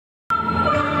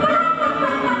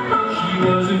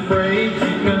was afraid to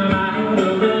come out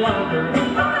of the locker.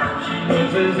 She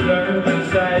was as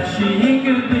nervous as she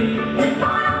could be.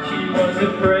 She was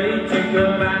afraid to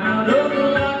come out of the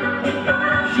locker.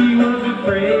 She was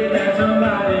afraid that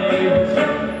somebody was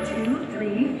 2,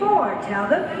 3, 4. Tell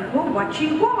the people what she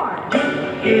wore.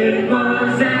 It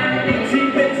was an itsy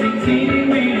bitsy teeny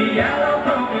weeny yellow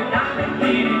polka dot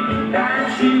bikini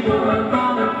that she wore for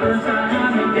the first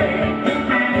time today.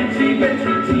 An itsy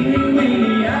bitsy teeny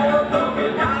weeny yellow polka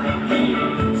dot bikini,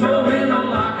 so in the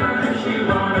locker she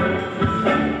wanted to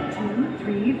stay. 2,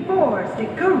 3, 4.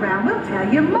 Stick around, we'll tell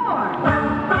you more.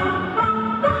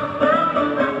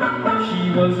 She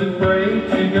was afraid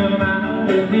to come out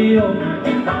in the open,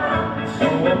 so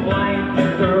a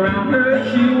blanket around her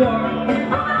she wore.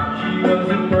 She was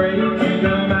afraid to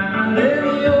come out in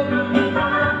the open,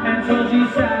 and so she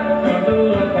sat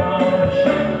bundled up on a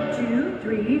shelf. 2,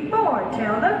 3, 4.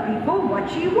 Tell the people what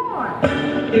she wore.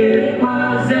 It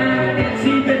was an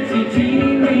itsy bitsy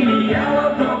teeny weeny yellow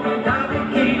polka dot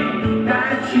bikini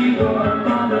that she wore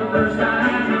for the first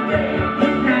time today.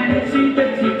 An itsy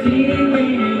bitsy teeny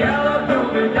weeny yellow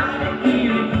polka dot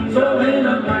bikini, so in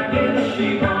the blanket she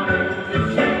wanted to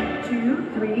stay.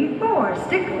 2, 3, 4.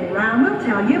 Stick around, we'll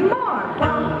tell you more.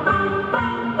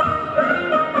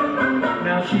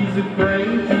 Now she's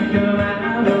afraid to come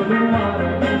out of the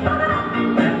water,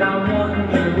 and I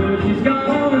wonder what she's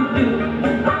gonna do.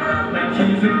 Now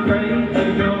she's afraid to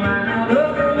come out of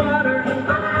the water,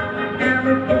 and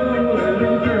the poor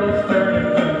little girl's turning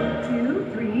blue.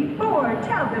 2, 3, 4.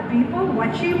 Tell the people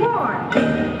what she wore.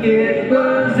 It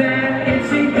was an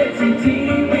itsy bitsy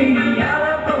teeny weeny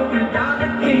yellow polka dot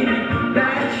bikini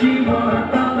that she wore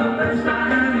for the first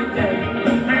time today.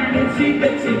 An itsy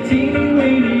bitsy teeny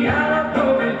weeny yellow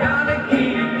polka dot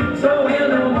bikini, so in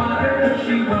the water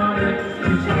she wanted to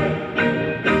stay.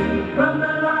 From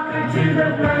the locker to the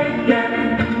blanket,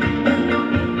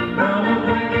 from the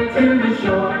blanket to the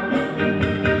shore,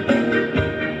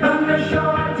 from the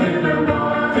shore to the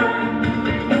water.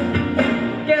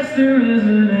 Guess there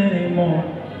isn't any more.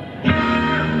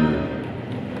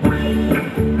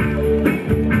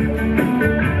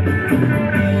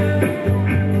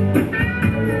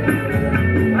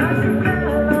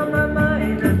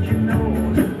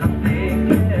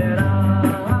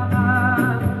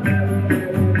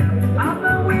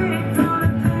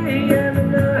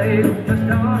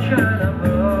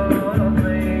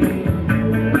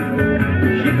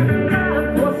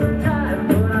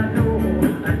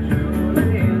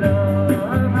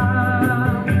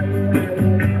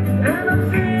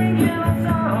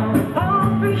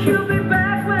 She'll be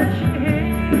back when she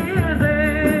hears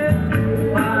it.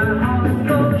 My heart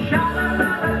goes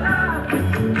sha-la-la-la-la,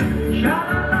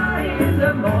 sha-la-la in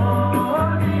the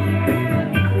morning.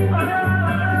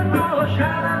 Oh,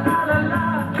 sha-la-la-la-la,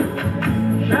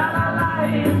 sha-la-la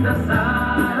in the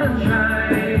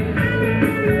sunshine.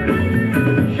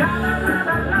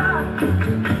 Sha-la-la-la-la,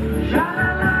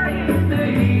 sha-la-la in the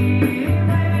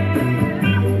evening.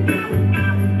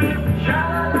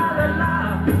 Sha-la-la-la-la,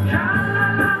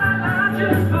 sha-la-la-la-la,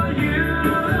 just for you.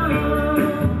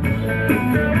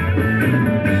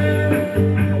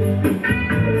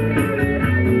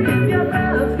 If your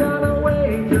love's gone away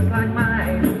just like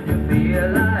mine, you feel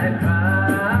like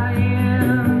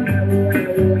crying.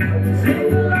 Sing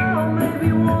along,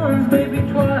 maybe once, maybe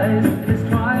twice, let's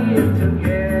try it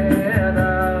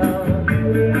together.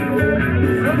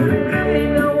 Someday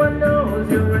no one knows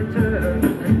you'll return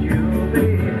and you'll be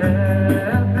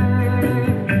happy.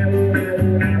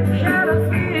 Shadows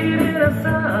feet in the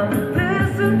sun,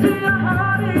 listen to your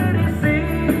heart, it is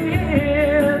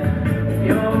singing.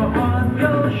 Your heart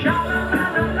goes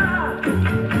sha-la-la-la-la,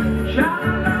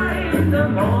 sha-la-la in the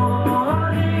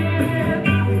morning.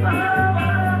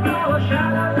 Oh,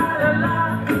 sha-la-la-la-la,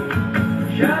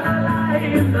 sha-la-la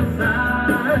in the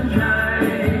sunshine.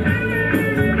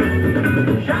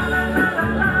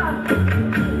 Sha-la-la-la-la,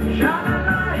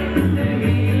 sha-la-la in the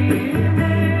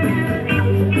evening.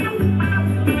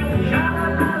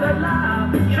 Sha-la-la-la-la,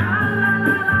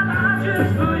 sha-la-la-la-la,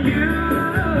 just for you.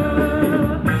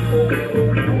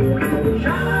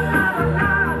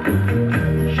 Sha-la-la-la-la,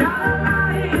 sha-la-la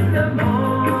in the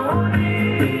morning.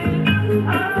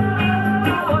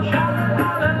 Oh,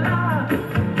 sha-la-la-la-la,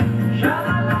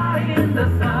 sha-la-la in the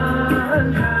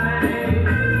sunshine.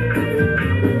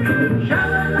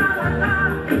 Sha-la-la-la-la,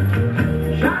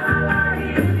 sha-la-la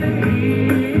in the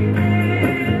evening.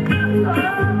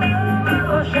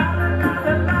 Oh,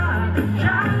 sha-la-la-la-la,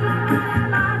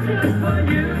 sha-la-la-la-la, just for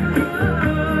you.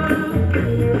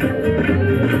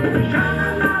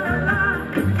 Sha-la-la-la-la,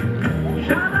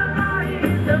 sha-la-la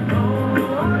in the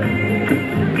morning.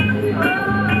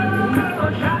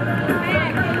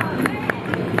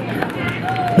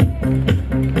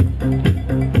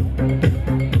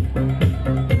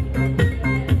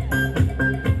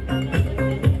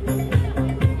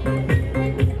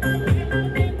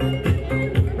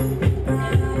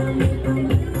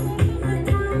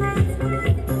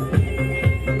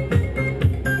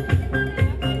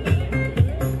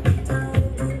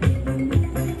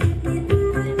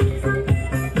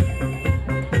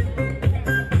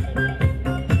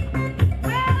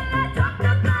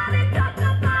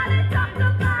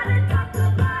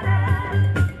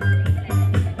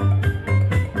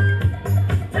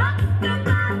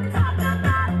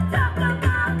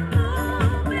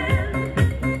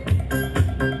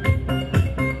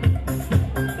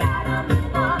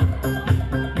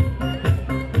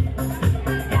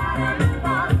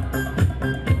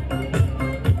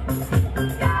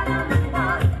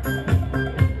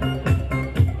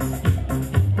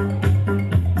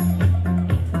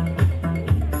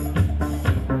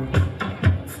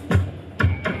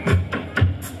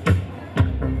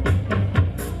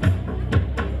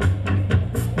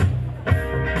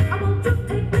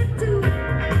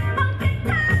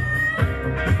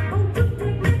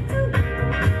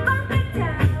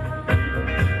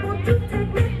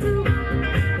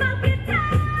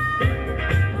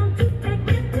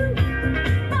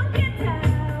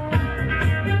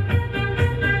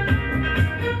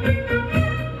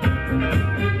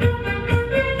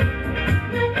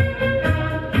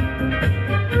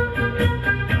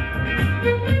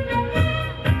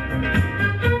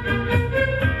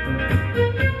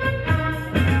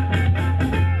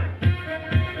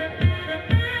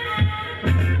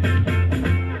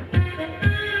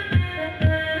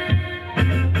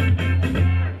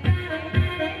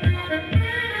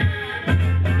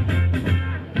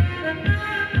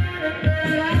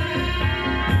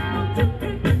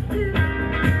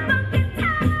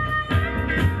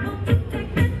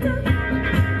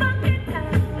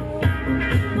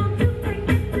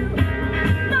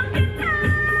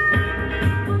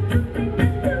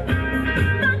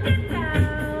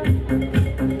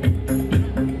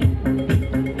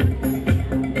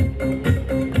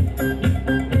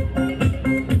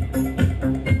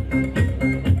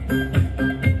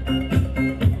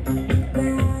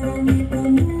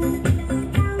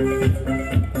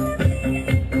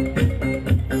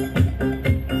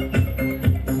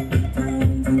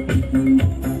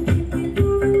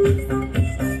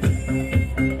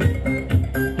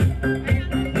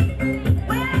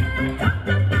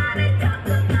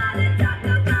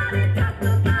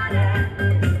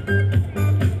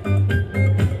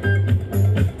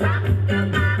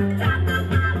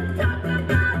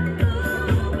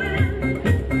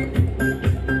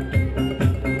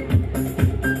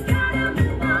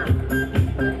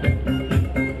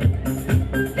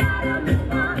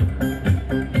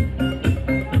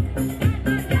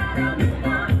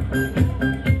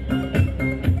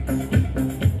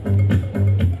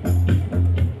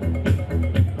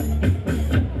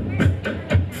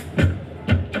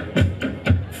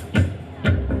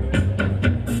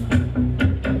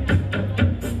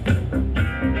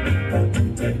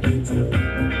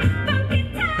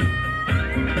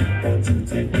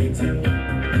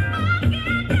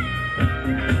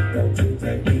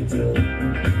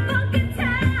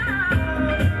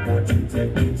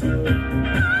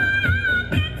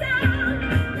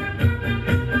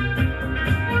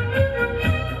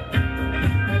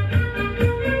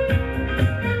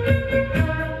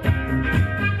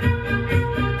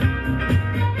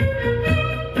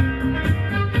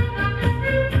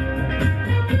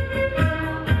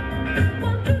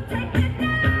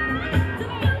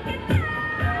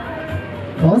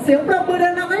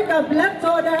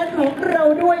 านของเรา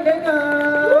ด้วยนะครับ